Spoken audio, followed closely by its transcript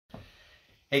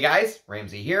Hey guys,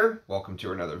 Ramsey here. Welcome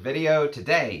to another video.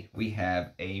 Today we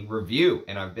have a review,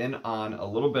 and I've been on a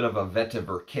little bit of a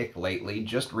vetiver kick lately.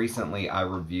 Just recently I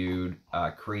reviewed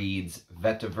Creed's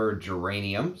Vetiver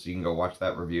Geranium, so you can go watch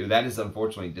that review. That is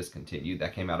unfortunately discontinued.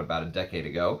 That came out about a decade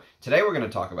ago. Today we're going to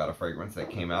talk about a fragrance that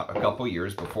came out a couple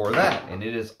years before that, and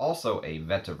it is also a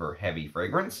vetiver heavy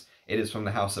fragrance. It is from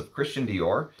the house of Christian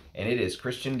Dior, and it is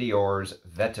Christian Dior's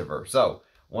Vetiver. So,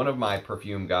 one of my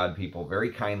perfume god people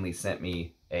very kindly sent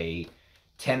me a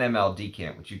 10 ml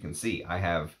decant, which you can see I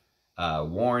have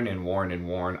worn and worn and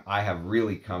worn. I have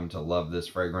really come to love this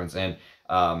fragrance, and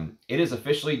it is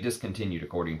officially discontinued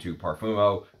according to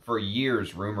Parfum. For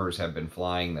years, rumors have been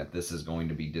flying that this is going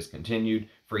to be discontinued.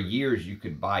 For years, you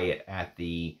could buy it at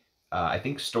the, I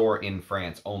think, store in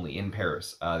France only, in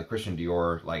Paris. The Christian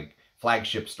Dior,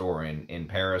 flagship store in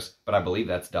Paris, but I believe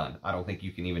that's done. I don't think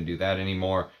you can even do that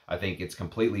anymore. I think it's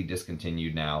completely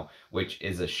discontinued now, which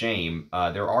is a shame.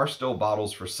 There are still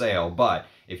bottles for sale, but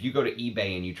if you go to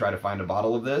eBay and you try to find a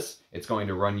bottle of this, it's going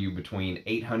to run you between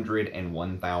 $800 and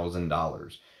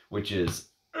 $1,000, which is,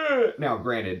 now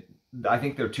granted, I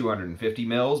think they're 250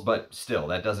 mils, but still,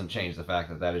 that doesn't change the fact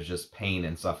that that is just pain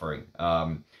and suffering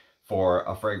for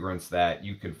a fragrance that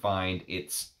you could find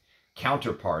its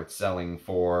counterparts selling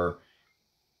for,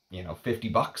 you know, 50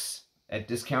 bucks at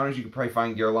discounters. You could probably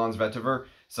find Guerlain Vetiver.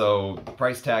 So the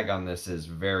price tag on this is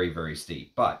very, very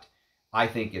steep. But I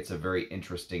think it's a very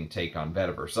interesting take on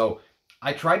Vetiver. So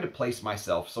I tried to place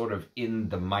myself sort of in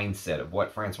the mindset of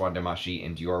what François Demachy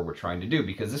and Dior were trying to do,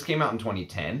 because this came out in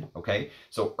 2010, okay?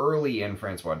 So early in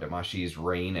François Demachy's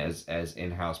reign as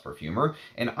in-house perfumer.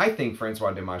 And I think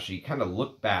François Demachy kind of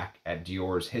looked back at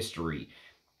Dior's history,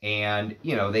 and,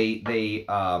 you know, they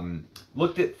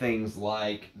looked at things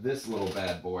like this little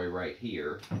bad boy right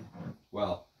here.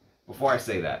 Well, before I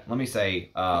say that, let me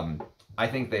say, I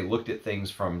think they looked at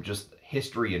things from just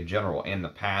history in general and the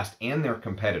past and their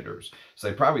competitors. So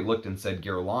they probably looked and said,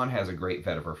 Guerlain has a great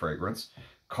vetiver fragrance.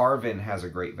 Carvin has a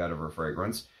great vetiver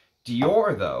fragrance.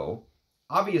 Dior, though,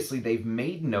 obviously they've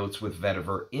made notes with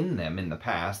vetiver in them in the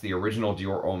past. The original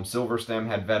Dior Homme Silver Stem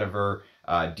had vetiver.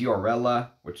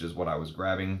 Diorella, which is what I was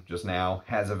grabbing just now,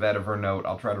 has a vetiver note.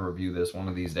 I'll try to review this one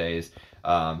of these days.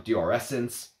 Dior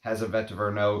Essence has a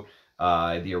vetiver note.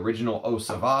 The original Eau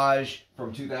Sauvage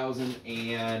from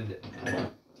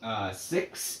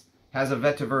 2006 has a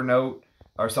vetiver note.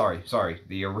 Or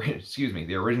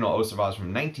the original Eau Sauvage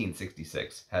from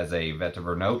 1966 has a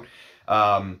vetiver note.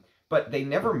 But they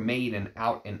never made an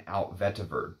out-and-out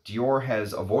vetiver. Dior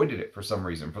has avoided it for some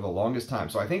reason for the longest time.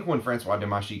 So I think when François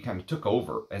Demachy kind of took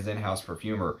over as in-house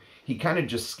perfumer, he kind of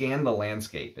just scanned the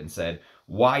landscape and said,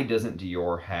 why doesn't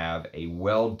Dior have a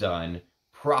well-done,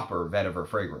 proper vetiver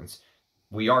fragrance?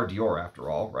 We are Dior after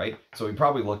all, right? So he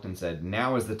probably looked and said,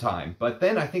 now is the time. But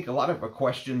then I think a lot of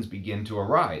questions begin to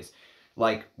arise.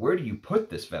 Like, where do you put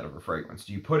this vetiver fragrance?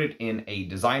 Do you put it in a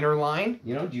designer line?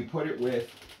 You know, do you put it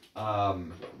with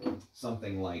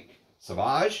something like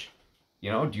Sauvage?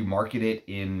 You know, do you market it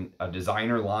in a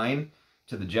designer line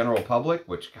to the general public?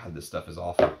 Which, God, this stuff is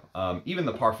awful. Even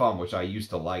the Parfum, which I used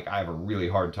to like, I have a really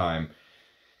hard time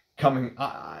coming.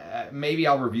 Maybe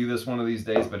I'll review this one of these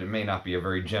days, but it may not be a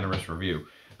very generous review.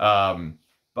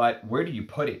 But where do you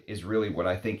put it is really what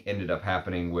I think ended up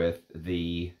happening with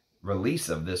the release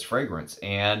of this fragrance.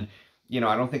 And you know,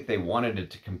 I don't think they wanted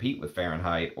it to compete with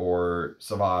Fahrenheit or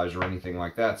Sauvage or anything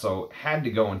like that, so it had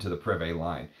to go into the Prive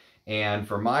line. And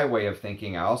for my way of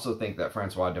thinking, I also think that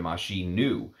François Demachy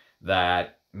knew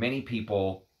that many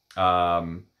people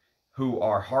who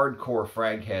are hardcore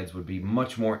frag heads would be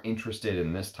much more interested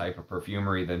in this type of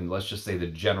perfumery than, let's just say, the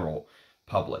general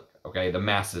public, okay? The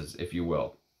masses, if you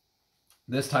will.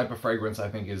 This type of fragrance, I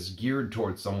think, is geared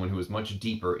towards someone who is much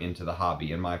deeper into the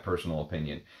hobby, in my personal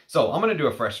opinion. So I'm going to do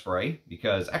a fresh spray,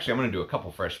 because actually I'm going to do a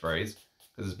couple fresh sprays,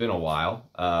 because it's been a while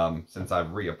since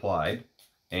I've reapplied,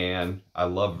 and I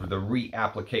love the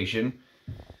reapplication.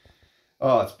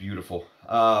 Oh, it's beautiful.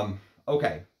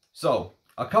 Okay, so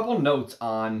a couple notes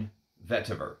on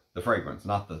Vetiver, the fragrance,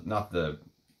 not the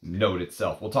note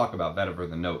itself. We'll talk about Vetiver,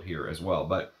 the note, here as well,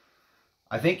 but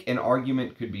I think an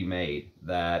argument could be made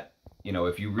that, you know,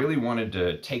 if you really wanted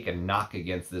to take a knock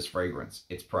against this fragrance,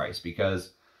 it's price.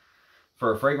 Because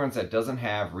for a fragrance that doesn't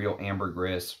have real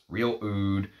ambergris, real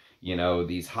oud, you know,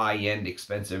 these high-end,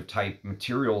 expensive type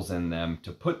materials in them,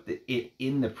 to put it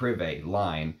in the Prive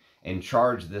line and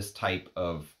charge this type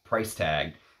of price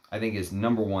tag, I think is,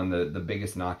 number one, the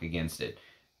biggest knock against it.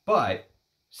 But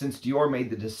since Dior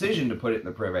made the decision to put it in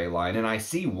the Prive line, and I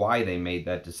see why they made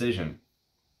that decision,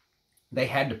 they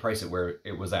had to price it where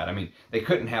it was at. I mean, they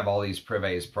couldn't have all these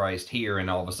Prives priced here and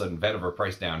all of a sudden Vetiver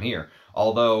priced down here.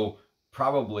 Although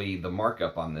probably the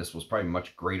markup on this was probably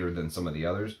much greater than some of the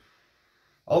others.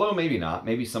 Although maybe not.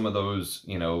 Maybe some of those,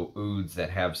 you know, ouds that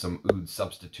have some oud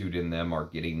substitute in them are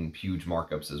getting huge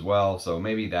markups as well. So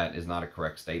maybe that is not a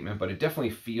correct statement, but it definitely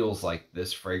feels like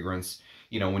this fragrance,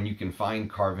 you know, when you can find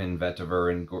Guerlain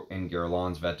Vetiver and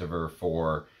Guerlain Vetiver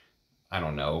for, I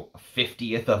don't know, a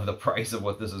 50th of the price of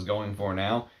what this is going for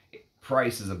now.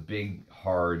 Price is a big,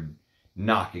 hard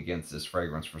knock against this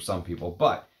fragrance for some people.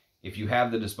 But if you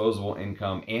have the disposable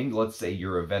income and let's say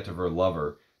you're a Vetiver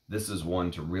lover, this is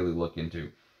one to really look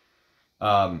into.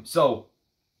 So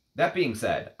that being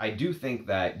said, I do think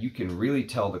that you can really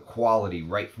tell the quality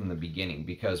right from the beginning,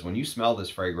 because when you smell this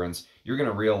fragrance, you're going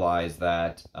to realize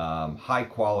that high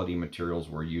quality materials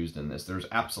were used in this. There's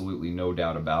absolutely no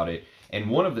doubt about it. And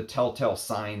one of the telltale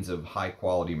signs of high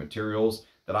quality materials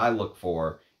that I look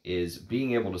for is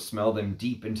being able to smell them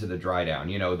deep into the dry down.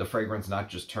 You know, the fragrance not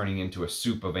just turning into a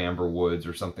soup of amber woods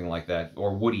or something like that,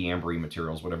 or woody ambery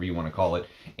materials, whatever you want to call it.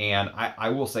 And I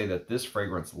will say that this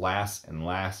fragrance lasts and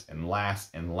lasts and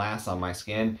lasts and lasts on my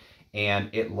skin,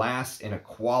 and it lasts in a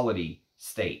quality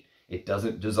state. It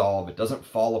doesn't dissolve, it doesn't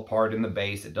fall apart in the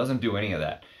base, it doesn't do any of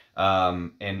that.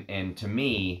 And to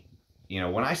me, you know,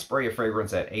 when I spray a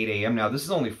fragrance at 8 a.m., now this is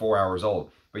only 4 hours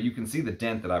old, but you can see the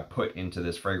dent that I put into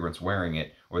this fragrance wearing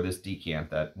it, or this decant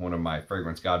that one of my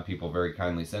fragrance god people very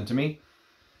kindly sent to me.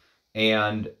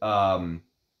 And,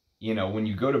 you know, when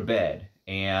you go to bed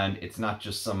and it's not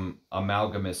just some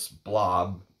amalgamous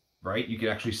blob, right? You can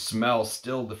actually smell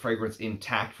still the fragrance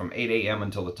intact from 8 a.m.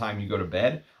 until the time you go to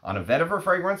bed on a Vetiver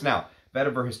fragrance. Now,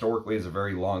 Vetiver historically is a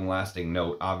very long-lasting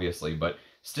note, obviously, but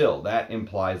still, that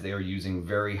implies they are using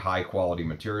very high-quality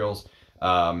materials.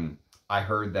 I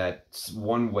heard that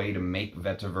one way to make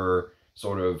Vetiver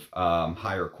sort of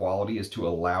higher quality is to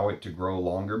allow it to grow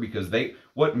longer, because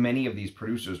what many of these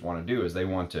producers want to do is they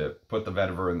want to put the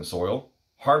Vetiver in the soil,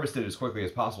 harvest it as quickly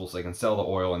as possible so they can sell the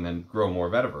oil and then grow more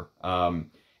Vetiver.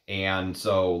 And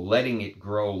so letting it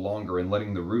grow longer and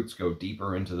letting the roots go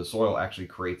deeper into the soil actually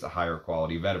creates a higher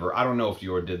quality Vetiver. I don't know if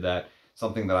Dior did that,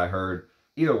 something that I heard.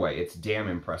 Either way, it's damn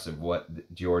impressive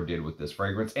what Dior did with this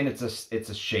fragrance, and it's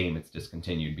a shame it's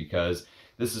discontinued, because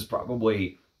this is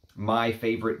probably my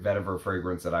favorite Vetiver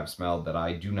fragrance that I've smelled that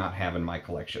I do not have in my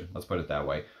collection. Let's put it that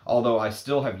way. Although I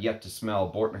still have yet to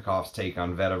smell Bortnikov's take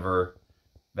on Vetiver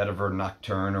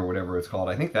Nocturne or whatever it's called.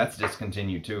 I think that's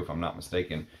discontinued too, if I'm not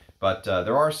mistaken. But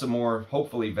there are some more,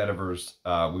 hopefully, Vetivers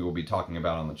we will be talking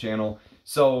about on the channel.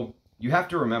 So you have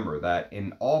to remember that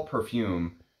in all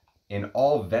perfume, in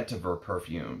all Vetiver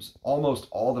perfumes, almost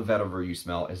all the Vetiver you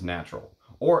smell is natural,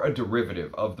 or a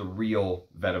derivative of the real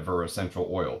Vetiver essential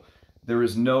oil. There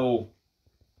is no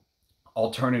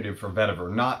alternative for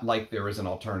Vetiver, not like there is an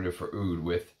alternative for oud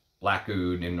with black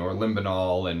oud and or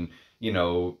limbinol and, you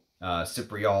know,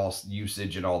 cypriol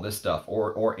usage and all this stuff,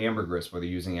 or ambergris where they're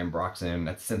using ambroxan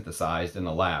that's synthesized in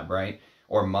the lab, right?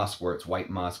 Or musk where it's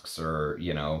white musks, or,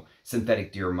 you know,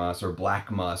 synthetic deer musk or black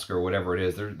musk or whatever it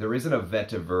is. There isn't a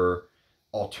Vetiver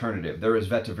alternative. There is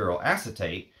vetiveryl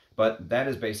acetate, but that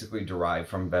is basically derived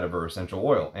from Vetiver essential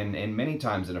oil, and many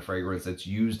times in a fragrance it's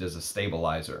used as a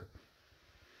stabilizer.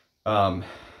 Man,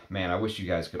 I wish you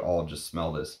guys could all just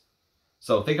smell this.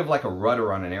 So think of like a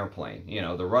rudder on an airplane. You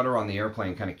know, the rudder on the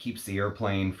airplane kind of keeps the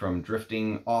airplane from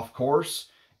drifting off course,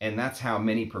 and that's how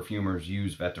many perfumers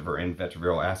use Vetiver and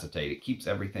vetiveryl acetate. It keeps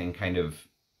everything kind of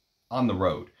on the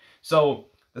road. So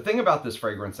the thing about this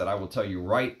fragrance that I will tell you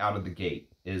right out of the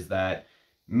gate is that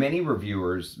many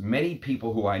reviewers, many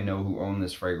people who I know who own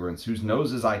this fragrance, whose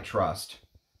noses I trust,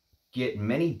 get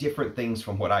many different things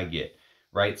from what I get,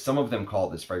 right? Some of them call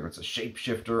this fragrance a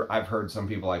shapeshifter. I've heard some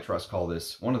people I trust call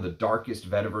this one of the darkest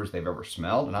Vetivers they've ever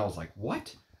smelled, and I was like,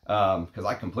 what? Because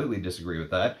I completely disagree with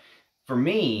that. For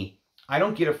me, I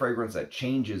don't get a fragrance that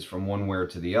changes from one wear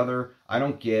to the other. I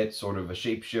don't get sort of a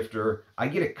shapeshifter. I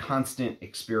get a constant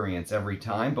experience every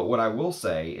time, but what I will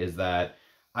say is that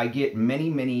I get many,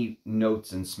 many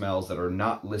notes and smells that are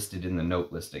not listed in the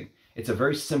note listing. It's a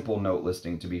very simple note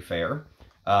listing, to be fair.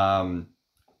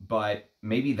 But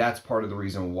maybe that's part of the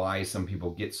reason why some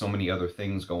people get so many other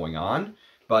things going on.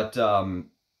 But,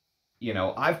 you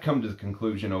know, I've come to the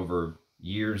conclusion over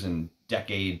years and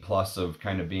decade plus of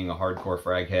kind of being a hardcore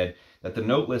frag head that the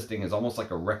note listing is almost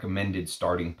like a recommended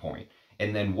starting point.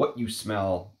 And then what you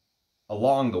smell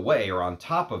along the way or on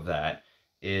top of that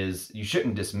is, you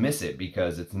shouldn't dismiss it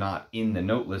because it's not in the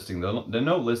note listing. The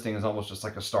note listing is almost just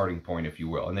like a starting point, if you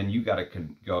will, and then you got to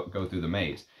go through the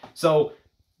maze. So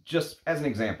just as an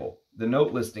example, the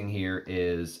note listing here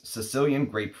is Sicilian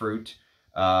grapefruit,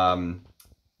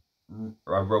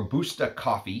 Robusta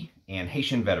coffee, and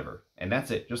Haitian vetiver. And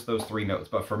that's it, just those 3 notes.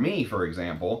 But for me, for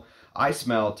example, I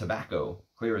smell tobacco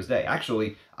clear as day.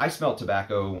 Actually, I smell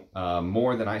tobacco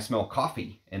more than I smell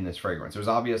coffee in this fragrance. There's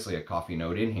obviously a coffee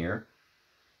note in here,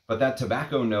 but that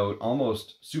tobacco note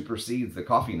almost supersedes the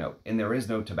coffee note. And there is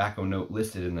no tobacco note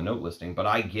listed in the note listing, but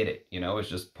I get it. You know, it's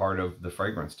just part of the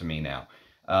fragrance to me now.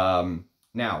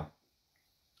 Now,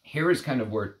 here is kind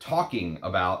of where talking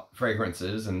about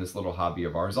fragrances and this little hobby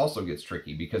of ours also gets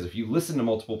tricky, because if you listen to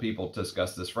multiple people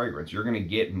discuss this fragrance, you're going to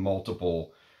get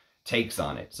multiple takes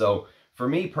on it. So for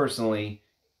me personally,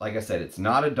 like I said, it's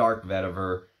not a dark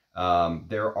vetiver.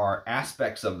 There are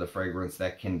aspects of the fragrance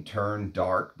that can turn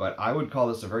dark, but I would call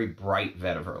this a very bright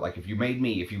vetiver. Like if you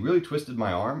really twisted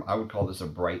my arm, I would call this a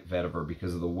bright vetiver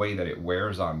because of the way that it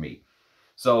wears on me.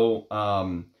 So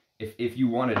if you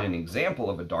wanted an example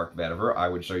of a dark vetiver, I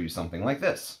would show you something like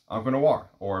this, Encre Noire,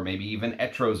 or maybe even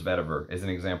Etro's Vetiver is an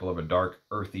example of a dark,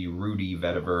 earthy, rooty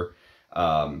vetiver.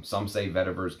 Some say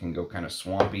vetivers can go kind of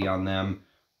swampy on them.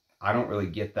 I don't really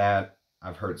get that.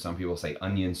 I've heard some people say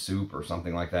onion soup or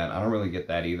something like that. I don't really get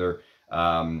that either.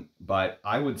 But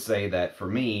I would say that for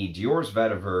me, Dior's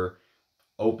Vetiver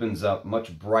opens up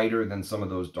much brighter than some of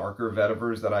those darker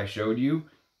vetivers that I showed you.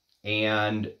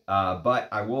 And but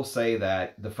I will say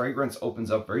that the fragrance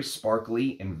opens up very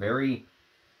sparkly and very,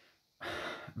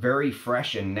 very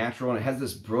fresh and natural, and it has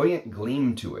this brilliant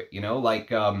gleam to it, you know,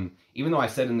 like even though I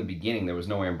said in the beginning there was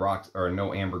no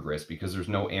ambergris, because there's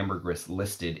no ambergris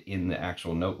listed in the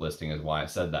actual note listing is why I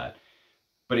said that,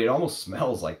 but it almost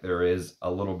smells like there is a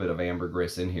little bit of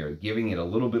ambergris in here, giving it a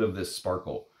little bit of this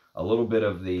sparkle, a little bit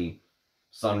of the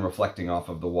sun reflecting off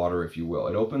of the water, if you will.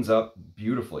 It opens up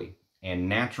beautifully and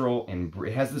natural, and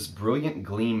it has this brilliant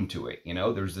gleam to it, you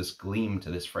know, there's this gleam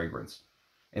to this fragrance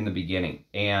in the beginning.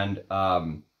 And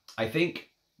I think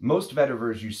most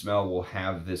vetivers you smell will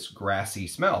have this grassy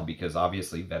smell, because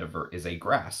obviously vetiver is a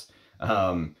grass.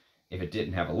 If it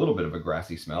didn't have a little bit of a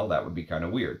grassy smell, that would be kind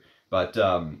of weird. But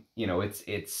you know,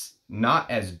 it's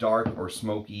not as dark or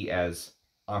smoky as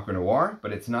Encre Noire,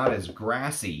 but it's not as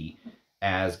grassy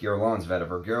as Guerlain's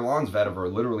Vetiver. Guerlain's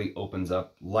Vetiver literally opens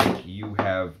up like you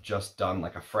have just done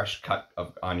like a fresh cut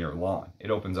on your lawn.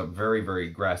 It opens up very, very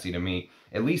grassy to me.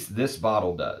 At least this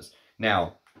bottle does.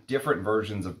 Now, different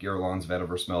versions of Guerlain's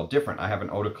Vetiver smell different. I have an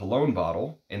Eau de Cologne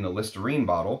bottle in the Listerine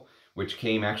bottle, which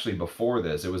came actually before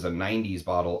this. It was a 90s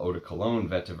bottle Eau de Cologne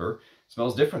Vetiver. It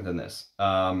smells different than this.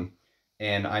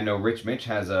 And I know Rich Mitch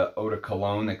has a Eau de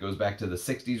Cologne that goes back to the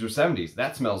 60s or 70s.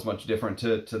 That smells much different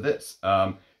to this.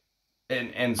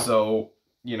 And so,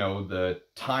 you know, the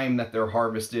time that they're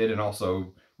harvested and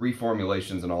also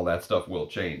reformulations and all that stuff will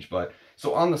change. But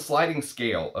so on the sliding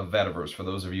scale of vetivers, for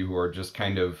those of you who are just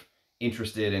kind of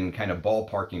interested in kind of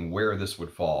ballparking where this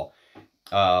would fall,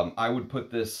 I would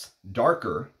put this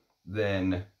darker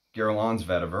than Guerlain's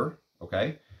Vetiver,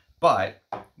 okay? But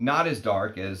not as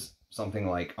dark as something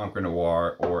like Encre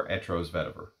Noire or Etro's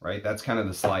Vetiver, right? That's kind of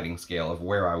the sliding scale of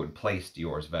where I would place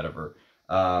Dior's Vetiver.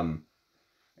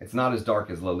 It's not as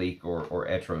dark as Lalique or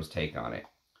Etro's take on it.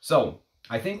 So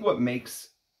I think what makes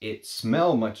it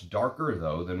smell much darker,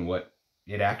 though, than what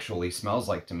it actually smells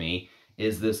like to me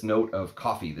is this note of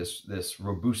coffee, this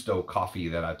Robusto coffee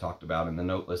that I talked about in the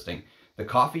note listing. The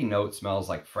coffee note smells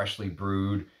like freshly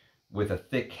brewed with a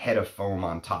thick head of foam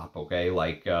on top, okay?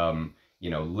 Like, you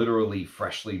know, literally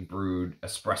freshly brewed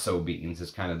espresso beans is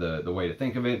kind of the way to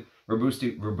think of it.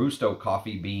 Robusto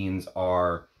coffee beans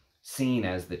are seen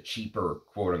as the cheaper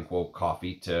quote-unquote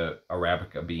coffee to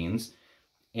Arabica beans,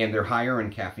 and they're higher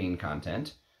in caffeine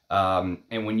content. And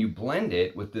when you blend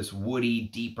it with this woody,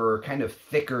 deeper, kind of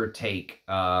thicker take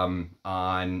on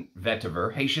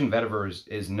vetiver, Haitian vetiver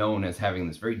is known as having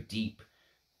this very deep,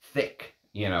 thick,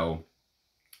 you know,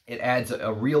 it adds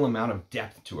a real amount of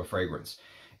depth to a fragrance.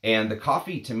 And the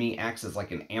coffee, to me, acts as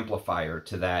like an amplifier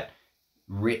to that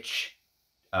rich,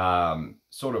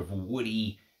 sort of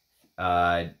woody,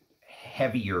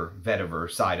 heavier vetiver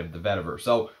side of the vetiver.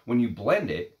 So when you blend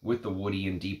it with the woody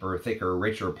and deeper, thicker,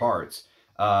 richer parts,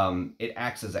 it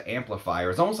acts as an amplifier.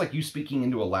 It's almost like you speaking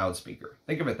into a loudspeaker.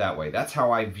 Think of it that way. That's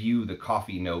how I view the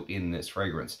coffee note in this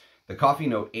fragrance. The coffee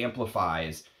note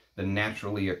amplifies the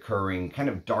naturally occurring kind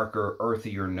of darker,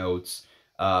 earthier notes,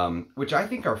 which I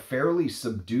think are fairly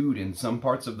subdued in some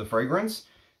parts of the fragrance.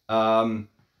 But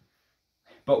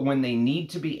when they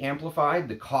need to be amplified,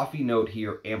 the coffee note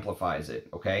here amplifies it,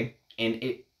 okay? And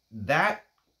that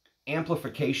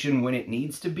amplification when it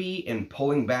needs to be and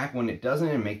pulling back when it doesn't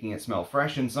and making it smell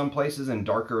fresh in some places and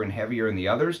darker and heavier in the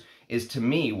others is, to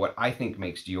me, what I think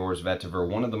makes Dior's Vetiver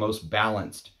one of the most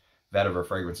balanced vetiver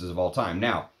fragrances of all time.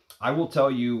 Now, I will tell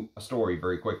you a story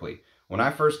very quickly. When I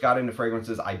first got into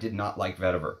fragrances, I did not like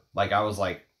vetiver. Like, I was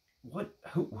like,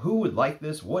 who would like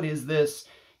this? What is this?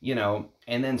 You know,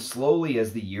 and then slowly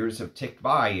as the years have ticked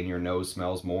by and your nose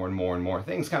smells more and more and more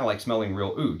things, kind of like smelling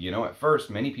real oud. You know, at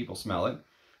first, many people smell it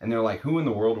and they're like, who in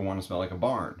the world would want to smell like a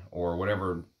barn or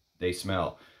whatever they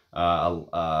smell,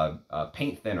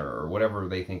 paint thinner or whatever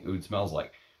they think oud smells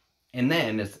like. And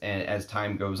then as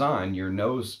time goes on, your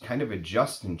nose kind of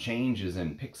adjusts and changes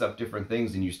and picks up different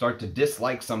things, and you start to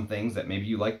dislike some things that maybe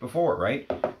you liked before, right?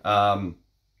 So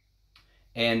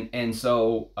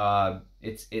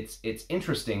it's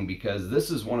interesting because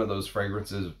this is one of those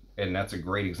fragrances, and that's a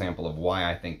great example of why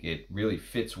I think it really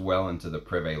fits well into the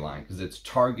Prive line, because it's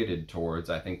targeted towards,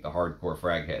 I think, the hardcore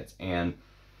frag heads, and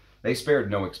they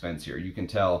spared no expense here. You can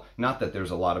tell, not that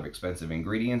there's a lot of expensive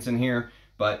ingredients in here,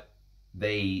 but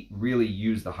they really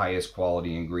use the highest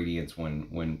quality ingredients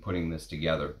when putting this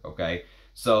together, okay?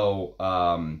 So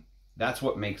that's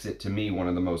what makes it, to me, one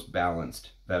of the most balanced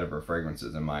vetiver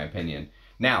fragrances, in my opinion.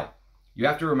 Now, you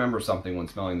have to remember something when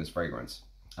smelling this fragrance.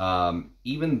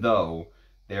 Even though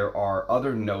there are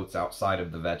other notes outside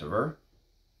of the vetiver,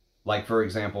 like, for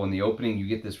example, in the opening, you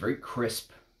get this very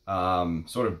crisp,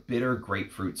 sort of bitter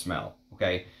grapefruit smell,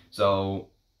 okay? So,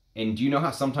 and do you know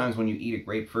how sometimes when you eat a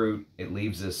grapefruit, it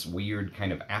leaves this weird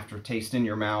kind of aftertaste in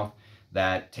your mouth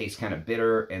that tastes kind of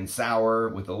bitter and sour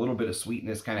with a little bit of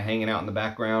sweetness kind of hanging out in the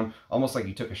background, almost like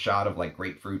you took a shot of like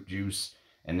grapefruit juice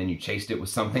and then you chased it with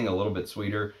something a little bit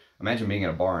sweeter. Imagine being at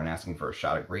a bar and asking for a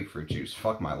shot of grapefruit juice.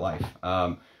 Fuck my life.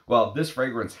 Well, this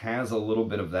fragrance has a little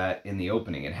bit of that in the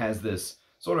opening. It has this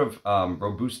sort of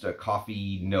Robusta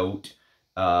coffee note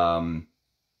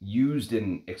used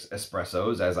in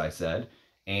espressos, as I said.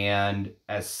 And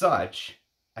as such,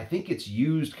 I think it's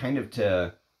used kind of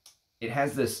to, it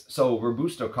has this, so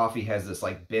Robusta coffee has this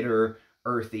like bitter,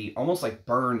 earthy, almost like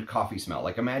burned coffee smell.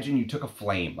 Like imagine you took a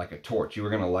flame, like a torch, you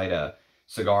were going to light a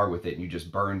cigar with it and you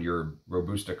just burned your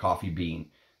Robusta coffee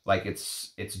bean. Like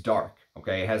it's dark,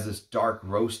 okay? It has this dark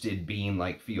roasted bean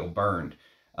like feel, burned.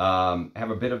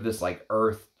 Have a bit of this like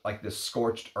earth, like this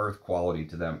scorched earth quality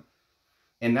to them.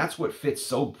 And that's what fits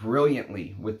so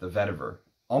brilliantly with the vetiver.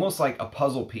 Almost like a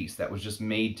puzzle piece that was just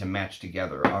made to match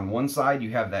together. On one side,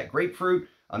 you have that grapefruit.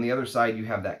 On the other side, you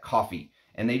have that coffee.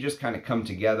 And they just kind of come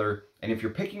together. And if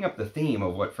you're picking up the theme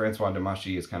of what François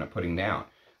Demachy is kind of putting down,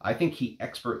 I think he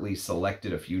expertly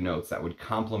selected a few notes that would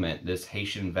complement this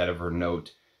Haitian vetiver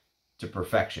note to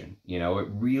perfection. You know, it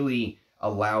really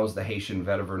allows the Haitian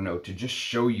vetiver note to just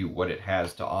show you what it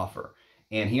has to offer.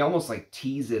 And he almost like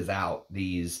teases out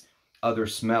these other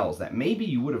smells that maybe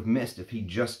you would have missed if he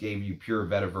just gave you pure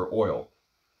vetiver oil.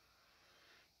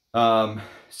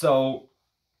 So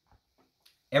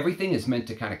everything is meant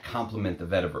to kind of complement the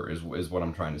vetiver is what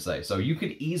I'm trying to say. So you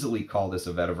could easily call this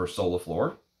a vetiver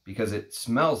soliflor because it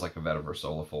smells like a vetiver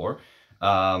soliflor.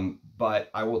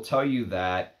 But I will tell you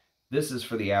that this is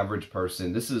for the average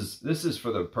person. This is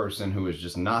for the person who is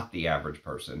just not the average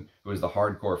person, who is the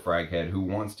hardcore fraghead, who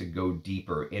wants to go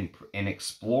deeper and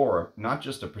explore not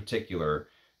just a particular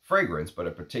fragrance, but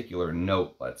a particular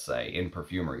note, let's say, in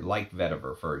perfumery, like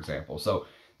vetiver, for example. So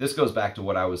this goes back to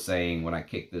what I was saying when I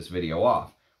kicked this video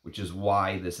off, which is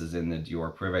why this is in the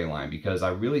Dior Prive line, because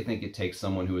I really think it takes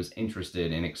someone who is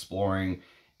interested in exploring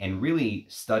and really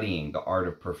studying the art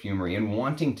of perfumery and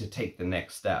wanting to take the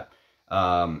next step.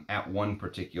 At one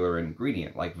particular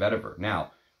ingredient, like vetiver.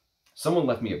 Now, someone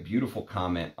left me a beautiful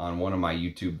comment on one of my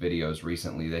YouTube videos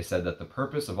recently. They said that the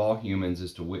purpose of all humans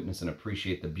is to witness and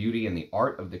appreciate the beauty and the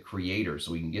art of the creator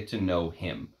so we can get to know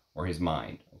him or his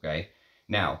mind, okay?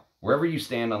 Now, wherever you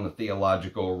stand on the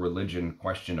theological religion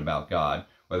question about God,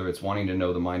 whether it's wanting to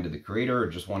know the mind of the creator or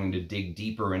just wanting to dig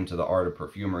deeper into the art of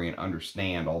perfumery and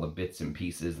understand all the bits and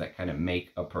pieces that kind of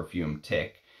make a perfume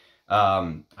tick,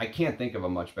 I can't think of a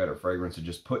much better fragrance to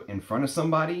just put in front of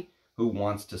somebody who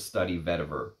wants to study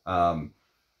vetiver.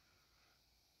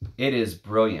 It is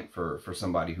brilliant for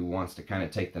somebody who wants to kind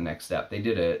of take the next step. They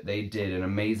did an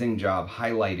amazing job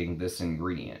highlighting this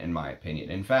ingredient, in my opinion.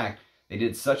 In fact, they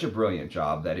did such a brilliant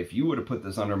job that if you would have put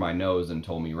this under my nose and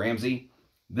told me, Ramsey,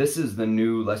 this is the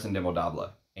new Les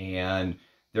Indémodables, and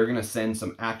they're going to send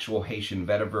some actual Haitian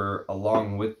vetiver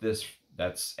along with this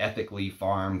that's ethically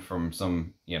farmed from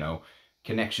some, you know,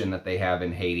 connection that they have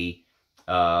in Haiti.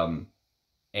 And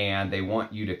they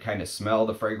want you to kind of smell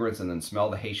the fragrance and then smell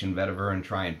the Haitian vetiver and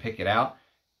try and pick it out.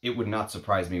 It would not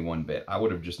surprise me one bit. I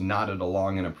would have just nodded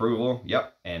along in approval.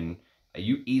 Yep. And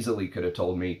you easily could have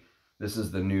told me this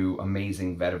is the new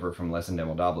amazing vetiver from Les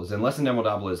Indémodables. And Les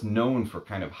Indémodables is known for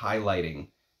kind of highlighting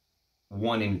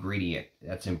one ingredient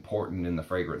that's important in the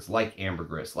fragrance, like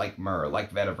ambergris, like myrrh, like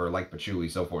vetiver, like patchouli,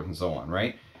 so forth and so on,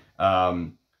 right?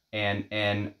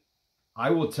 And I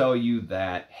will tell you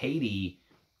that Haiti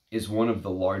is one of the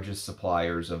largest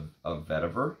suppliers of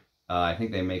vetiver. I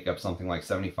think they make up something like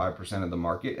 75% of the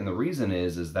market. And the reason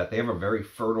is that they have a very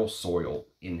fertile soil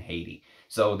in Haiti.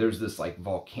 So there's this like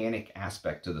volcanic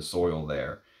aspect to the soil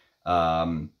there.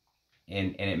 And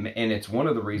it's one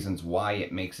of the reasons why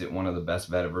it makes it one of the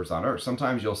best vetivers on earth.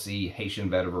 Sometimes you'll see Haitian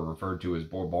vetiver referred to as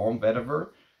Bourbon vetiver,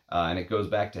 and it goes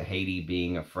back to Haiti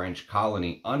being a French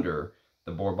colony under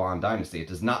the Bourbon dynasty. It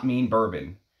does not mean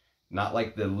bourbon, not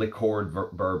like the liqueured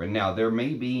bourbon. Now, there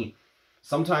may be,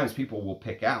 sometimes people will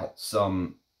pick out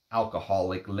some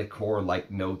alcoholic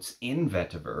liqueur-like notes in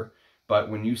vetiver, but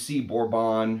when you see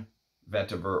Bourbon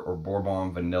vetiver or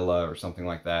Bourbon vanilla or something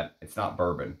like that, it's not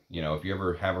bourbon. You know, if you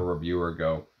ever have a reviewer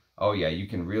go, oh yeah, you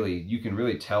can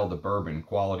really tell the bourbon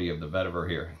quality of the vetiver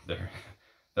here,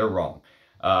 they're wrong.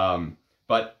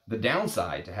 But the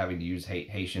downside to having to use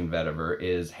Haitian vetiver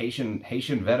is Haitian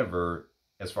vetiver,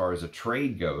 as far as a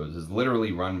trade goes, is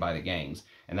literally run by the gangs,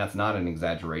 and that's not an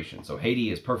exaggeration. So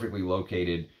Haiti is perfectly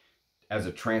located as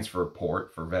a transfer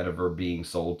port for vetiver being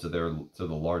sold to the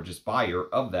largest buyer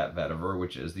of that vetiver,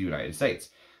 which is the United States,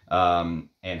 and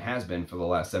has been for the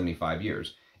last 75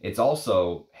 years. It's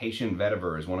also, Haitian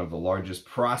vetiver is one of the largest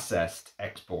processed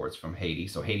exports from Haiti.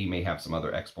 So Haiti may have some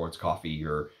other exports, coffee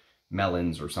or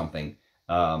melons or something,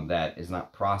 that is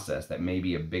not processed, that may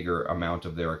be a bigger amount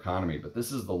of their economy. But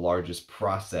this is the largest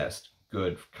processed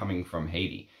good coming from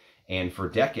Haiti. And for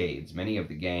decades, many of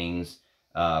the gangs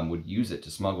would use it to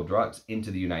smuggle drugs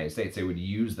into the United States. They would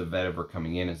use the vetiver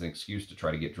coming in as an excuse to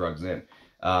try to get drugs in.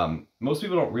 Most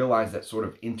people don't realize that sort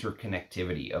of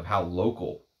interconnectivity of how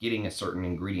local getting a certain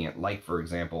ingredient, like, for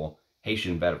example,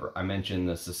 Haitian vetiver. I mentioned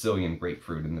the Sicilian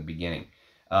grapefruit in the beginning.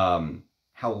 How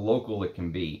local it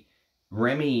can be.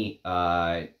 Remy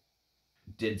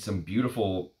did some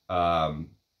beautiful videos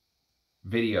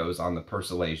on the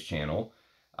Persoleil's channel.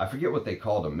 I forget what they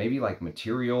called them. Maybe like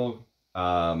material...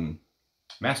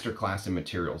 Masterclass in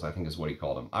Materials, I think is what he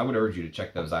called them. I would urge you to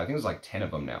check those out. I think there's like 10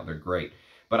 of them now. They're great.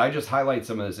 But I just highlight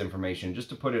some of this information just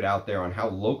to put it out there on how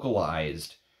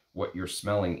localized what you're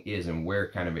smelling is and where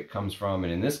kind of it comes from.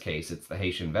 And in this case, it's the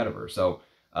Haitian vetiver. So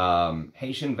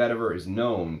Haitian vetiver is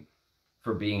known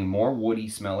for being more woody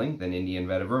smelling than Indian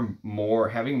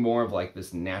vetiver, having more of like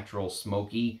this natural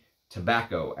smoky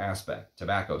tobacco aspect.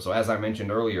 So as I mentioned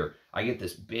earlier, I get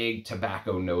this big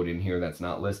tobacco note in here that's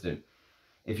not listed.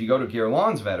 If you go to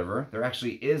Guerlain's vetiver, there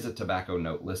actually is a tobacco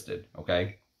note listed,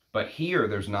 okay? But here,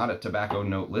 there's not a tobacco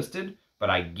note listed, but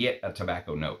I get a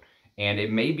tobacco note. And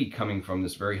it may be coming from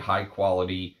this very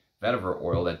high-quality vetiver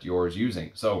oil that Dior is using.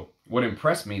 So what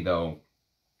impressed me, though,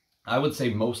 I would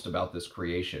say most about this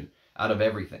creation out of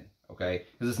everything, okay?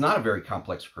 Because it's not a very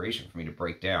complex creation for me to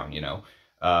break down, you know?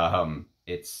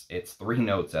 It's 3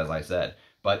 notes, as I said.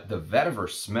 But the vetiver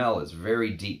smell is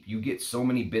very deep. You get so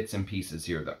many bits and pieces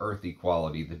here. The earthy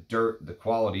quality, the dirt, the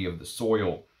quality of the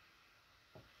soil.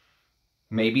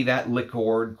 Maybe that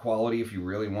liqueured quality if you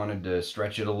really wanted to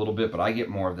stretch it a little bit. But I get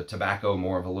more of the tobacco,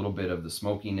 more of a little bit of the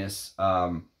smokiness,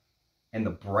 and the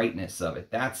brightness of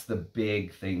it. That's the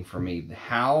big thing for me.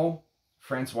 How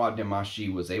François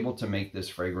Demachy was able to make this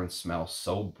fragrance smell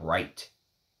so bright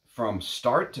from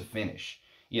start to finish.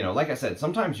 You know, like I said,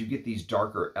 sometimes you get these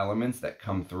darker elements that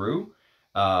come through,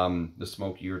 the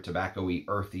smokier, tobacco-y,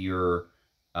 earthier,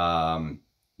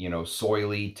 you know,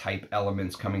 soily type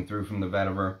elements coming through from the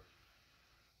vetiver.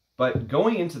 But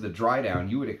going into the dry down,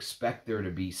 you would expect there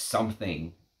to be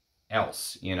something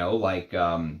else, you know, like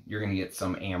you're going to get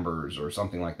some ambers or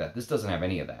something like that. This doesn't have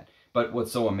any of that. But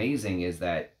what's so amazing is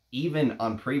that even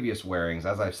on previous wearings,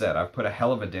 as I've said, I've put a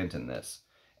hell of a dent in this.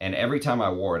 And every time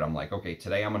I wore it, I'm like, okay,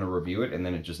 today I'm going to review it, and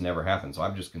then it just never happens. So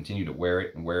I've just continued to wear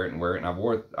it and wear it and wear it. And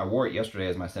I wore it yesterday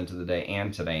as my scent of the day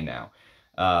and today now.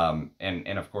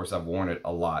 And of course, I've worn it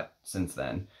a lot since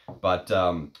then. But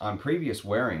on previous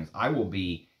wearings, I will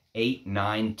be 8,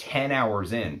 9, 10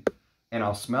 hours in, and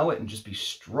I'll smell it and just be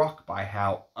struck by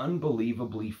how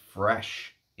unbelievably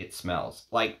fresh it smells.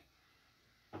 Like,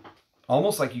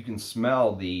 almost like you can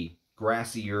smell the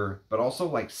grassier, but also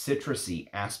like citrusy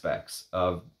aspects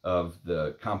of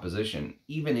the composition,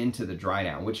 even into the dry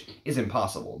down, which is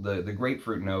impossible. The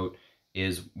grapefruit note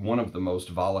is one of the most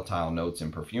volatile notes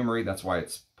in perfumery. That's why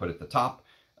it's put at the top.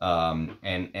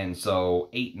 And so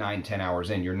 8, 9, 10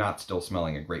 hours in, you're not still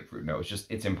smelling a grapefruit note.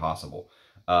 It's impossible.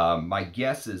 My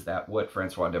guess is that what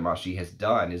François Demachy has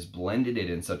done is blended it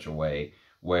in such a way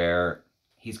where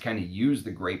he's kind of used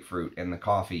the grapefruit and the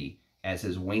coffee as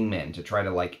his wingmen to try to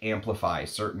like amplify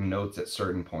certain notes at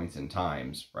certain points in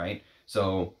times, right?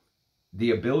 So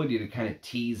the ability to kind of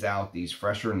tease out these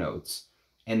fresher notes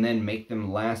and then make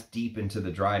them last deep into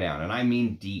the dry down. And I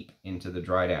mean deep into the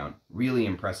dry down. Really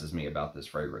impresses me about this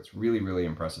fragrance. Really, really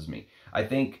impresses me. I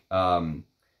think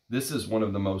this is one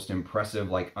of the most impressive,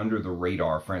 like under the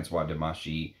radar François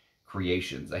Demachy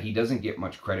creations that he doesn't get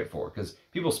much credit for, because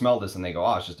people smell this and they go,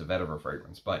 oh, it's just a vetiver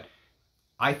fragrance. But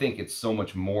I think it's so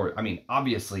much more. I mean,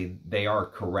 obviously they are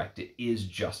correct. It is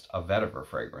just a vetiver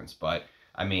fragrance, but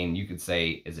I mean, you could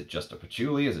say, is it just a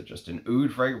patchouli? Is it just an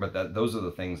oud fragrance? But those are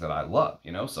the things that I love,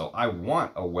 you know? So I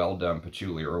want a well-done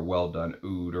patchouli or a well-done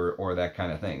oud or that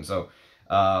kind of thing. So,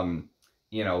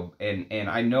 you know, and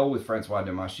I know with François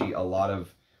Demachy, a lot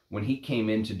of, when he came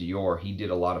into Dior, he did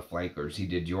a lot of flankers. He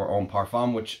did Dior Eau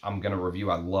Parfum, which I'm going to review.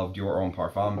 I love Dior Eau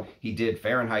Parfum. He did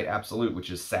Fahrenheit Absolute,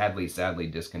 which is sadly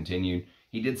discontinued.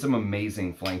 He did some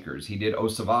amazing flankers. He did Eau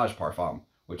Sauvage Parfum,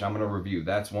 which I'm going to review.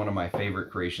 That's one of my favorite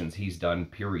creations he's done,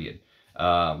 period.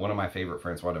 One of my favorite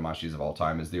François Demachys of all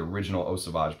time is the original Eau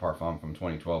Sauvage Parfum from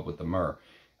 2012 with the myrrh.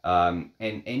 And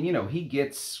you know, he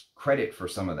gets credit for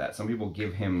some of that. Some people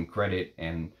give him credit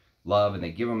and love, and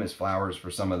they give him his flowers for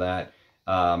some of that.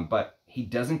 But he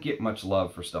doesn't get much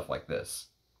love for stuff like this.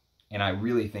 And I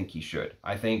really think he should.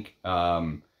 I think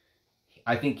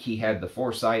he had the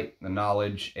foresight, the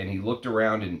knowledge, and he looked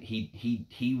around and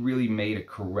he really made a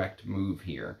correct move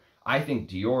here. I think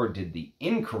Dior did the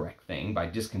incorrect thing by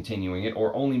discontinuing it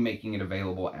or only making it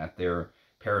available at their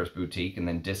Paris boutique and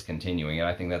then discontinuing it.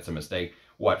 I think that's a mistake.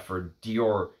 What, for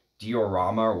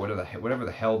Diorama or whatever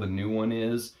the hell the new one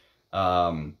is,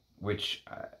 which,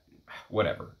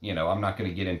 whatever. You know, I'm not going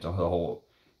to get into the whole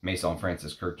Maison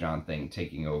Francis Kurkdjian thing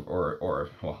taking over, or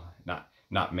well,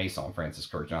 not Maison Francis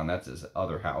Kurkdjian, that's his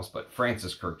other house, but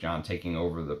Francis Kurkdjian taking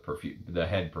over the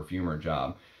head perfumer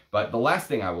job. But the last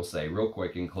thing I will say real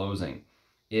quick in closing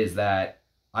is that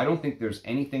I don't think there's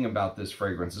anything about this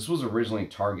fragrance. This was originally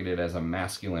targeted as a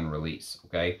masculine release,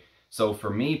 okay? So for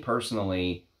me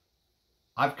personally,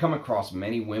 I've come across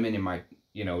many women in my,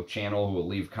 you know, channel who will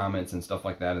leave comments and stuff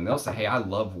like that, and they'll say, hey, I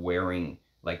love wearing,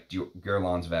 like,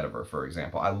 Guerlain Vetiver, for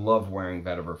example. I love wearing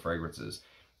vetiver fragrances.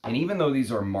 And even though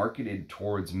these are marketed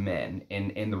towards men,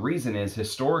 and the reason is,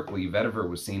 historically, vetiver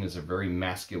was seen as a very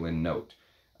masculine note.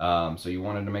 So you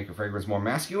wanted to make a fragrance more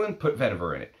masculine, put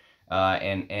vetiver in it.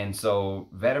 And so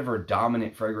vetiver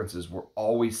dominant fragrances were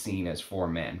always seen as for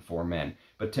men.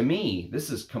 But to me, this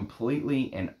is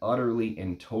completely and utterly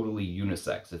and totally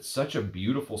unisex. It's such a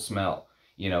beautiful smell.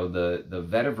 You know, the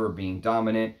vetiver being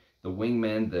dominant, the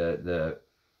wingman, the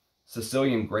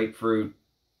Sicilian grapefruit,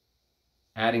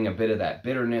 adding a bit of that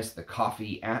bitterness, the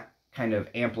coffee kind of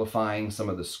amplifying some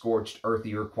of the scorched,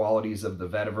 earthier qualities of the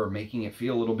vetiver, making it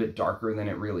feel a little bit darker than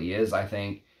it really is, I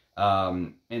think.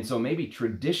 And so maybe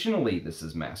traditionally this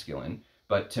is masculine,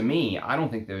 but to me, I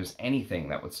don't think there's anything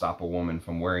that would stop a woman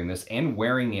from wearing this and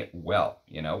wearing it well,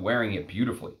 you know, wearing it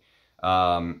beautifully.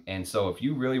 And so if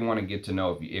you really want to get to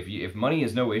know, if money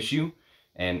is no issue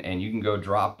and you can go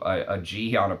drop a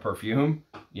G on a perfume,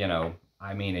 you know,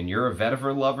 I mean, and you're a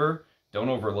vetiver lover, don't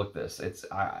overlook this.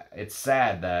 It's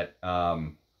sad that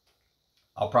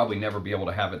I'll probably never be able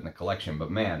to have it in the collection, but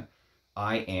man,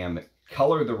 I am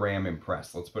color the ram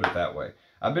impressed. Let's put it that way.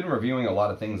 I've been reviewing a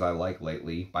lot of things I like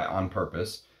lately on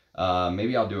purpose.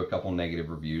 Maybe I'll do a couple negative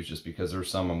reviews just because there's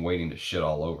some I'm waiting to shit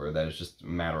all over. That is just a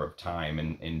matter of time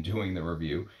in doing the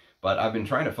review. But I've been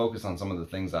trying to focus on some of the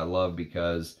things I love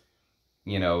because,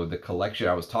 you know, the collection,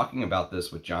 I was talking about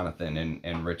this with Jonathan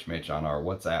and Rich Mitch on our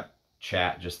WhatsApp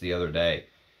chat just the other day.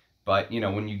 But, you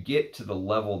know, when you get to the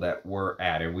level that we're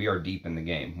at, and we are deep in the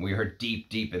game. We are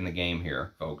deep in the game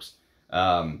here, folks.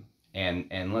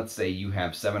 And let's say you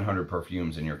have 700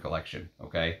 perfumes in your collection,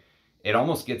 okay? It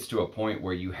almost gets to a point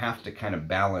where you have to kind of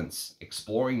balance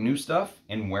exploring new stuff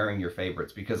and wearing your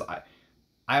favorites, because I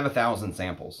have 1,000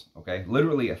 samples, okay?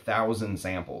 Literally 1,000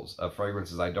 samples of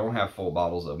fragrances I don't have full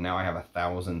bottles of. Now I have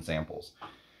 1,000 samples.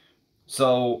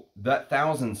 So that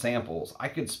 1,000 samples, I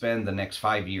could spend the next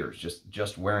 5 years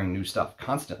just wearing new stuff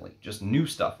constantly. Just new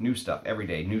stuff, every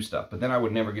day, new stuff. But then I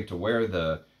would never get to wear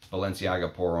the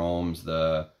Balenciaga Pour Hommes,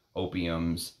 the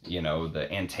Opiums, you know,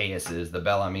 the Antaises, the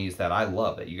Bellamy's that I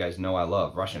love, that you guys know I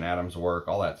love, Russian Adams work,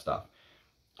 all that stuff.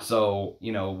 So,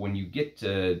 you know, when you get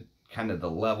to kind of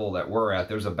the level that we're at,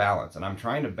 there's a balance. And I'm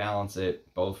trying to balance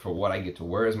it both for what I get to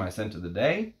wear as my scent of the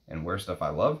day and wear stuff I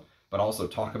love, but also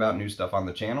talk about new stuff on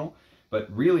the channel. But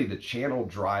really, the channel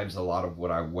drives a lot of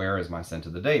what I wear as my scent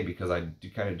of the day because I do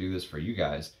kind of do this for you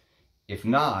guys. If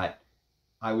not,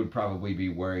 I would probably be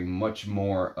wearing much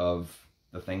more of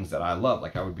the things that I love.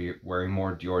 Like I would be wearing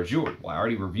more Dior Jour. Well, I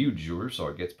already reviewed Jour, so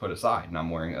it gets put aside, and I'm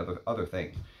wearing other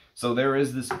things. So there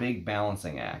is this big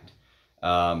balancing act.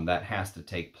 that has to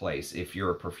take place if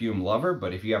you're a perfume lover.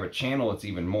 But if you have a channel, it's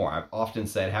even more. I've often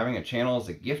said having a channel is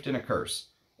a gift and a curse.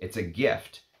 It's a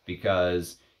gift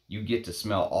because you get to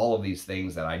smell all of these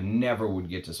things that I never would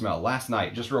get to smell. Last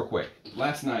night, just real quick,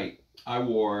 last night I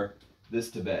wore this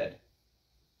to bed.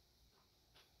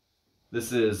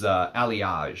 This is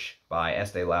Alliage by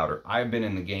Estee Lauder. I've been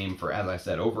in the game for, as I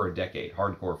said, over a decade,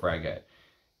 hardcore frag head.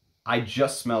 I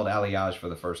just smelled Alliage for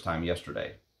the first time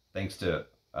yesterday, thanks to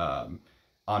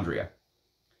Andrea.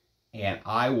 And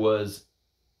I was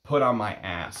put on my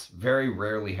ass. Very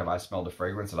rarely have I smelled a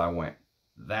fragrance that I went,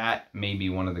 that may be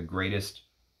one of the greatest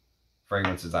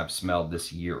fragrances I've smelled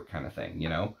this year, kind of thing, you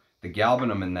know? The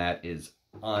galbanum in that is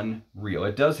unreal.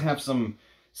 It does have some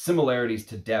similarities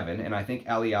to Devon, and I think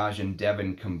Alliage and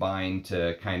Devon combine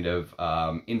to kind of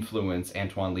influence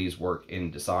Antoine Lee's work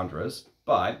in Dessandra's,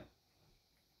 but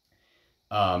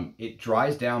it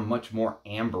dries down much more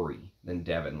ambery than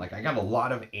Devon. Like, I got a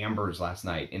lot of ambers last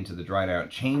night into the dried out,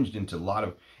 changed into a lot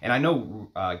of, and I know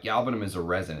galbanum is a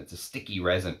resin, it's a sticky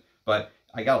resin, but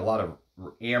I got a lot of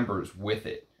ambers with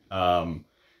it. And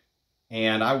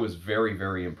I was very,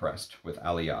 very impressed with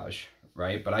Alliage,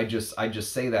 right? But I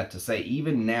just say that to say,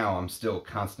 even now, I'm still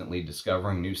constantly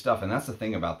discovering new stuff. And that's the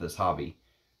thing about this hobby.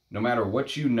 No matter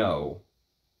what you know,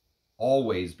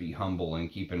 always be humble and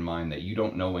keep in mind that you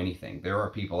don't know anything. There are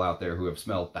people out there who have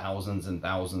smelled thousands and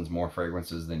thousands more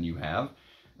fragrances than you have.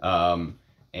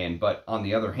 But on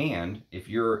the other hand, if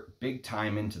you're big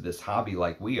time into this hobby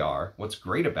like we are, what's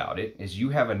great about it is you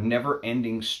have a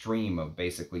never-ending stream of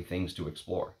basically things to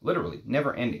explore. Literally,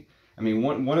 never-ending. I mean,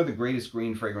 one of the greatest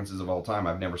green fragrances of all time,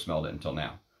 I've never smelled it until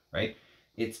now, right?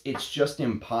 It's just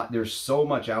there's so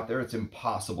much out there, it's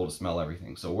impossible to smell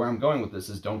everything. So where I'm going with this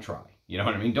is don't try. You know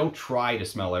what I mean? Don't try to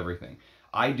smell everything.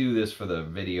 I do this for the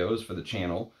videos, for the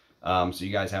channel, so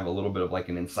you guys have a little bit of like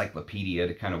an encyclopedia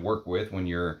to kind of work with when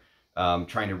you're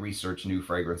trying to research new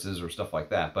fragrances or stuff like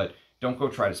that. But don't go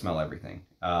try to smell everything.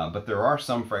 But there are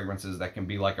some fragrances that can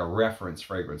be like a reference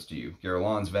fragrance to you.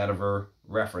 Guerlain's Vetiver,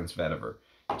 reference Vetiver.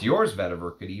 Dior's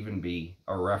Vetiver could even be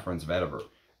a reference Vetiver.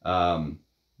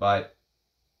 But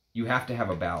you have to have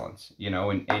a balance, you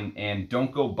know, and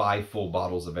don't go buy full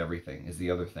bottles of everything is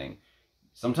the other thing.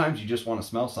 Sometimes you just want to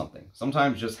smell something.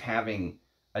 Sometimes just having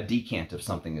a decant of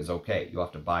something is okay. You'll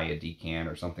have to buy a decant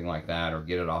or something like that, or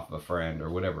get it off of a friend or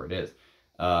whatever it is.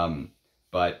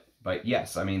 But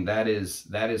yes, I mean, that is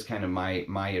kind of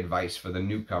my advice for the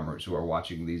newcomers who are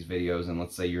watching these videos. And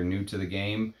let's say you're new to the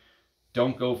game,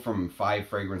 don't go from 5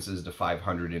 fragrances to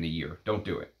 500 in a year. Don't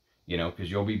do it, you know,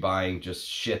 because you'll be buying just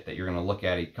shit that you're going to look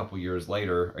at a couple years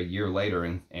later, a year later,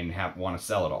 and want to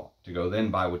sell it all to go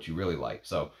then buy what you really like.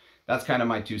 So that's kind of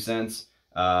my 2 cents.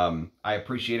 I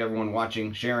appreciate everyone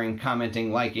watching, sharing,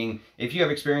 commenting, liking. If you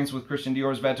have experience with Christian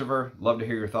Dior's Vetiver, love to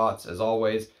hear your thoughts, as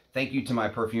always. Thank you to my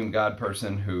perfume god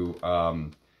person who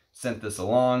sent this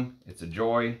along. It's a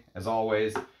joy, as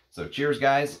always. So cheers,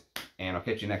 guys, and I'll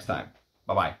catch you next time.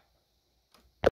 Bye-bye.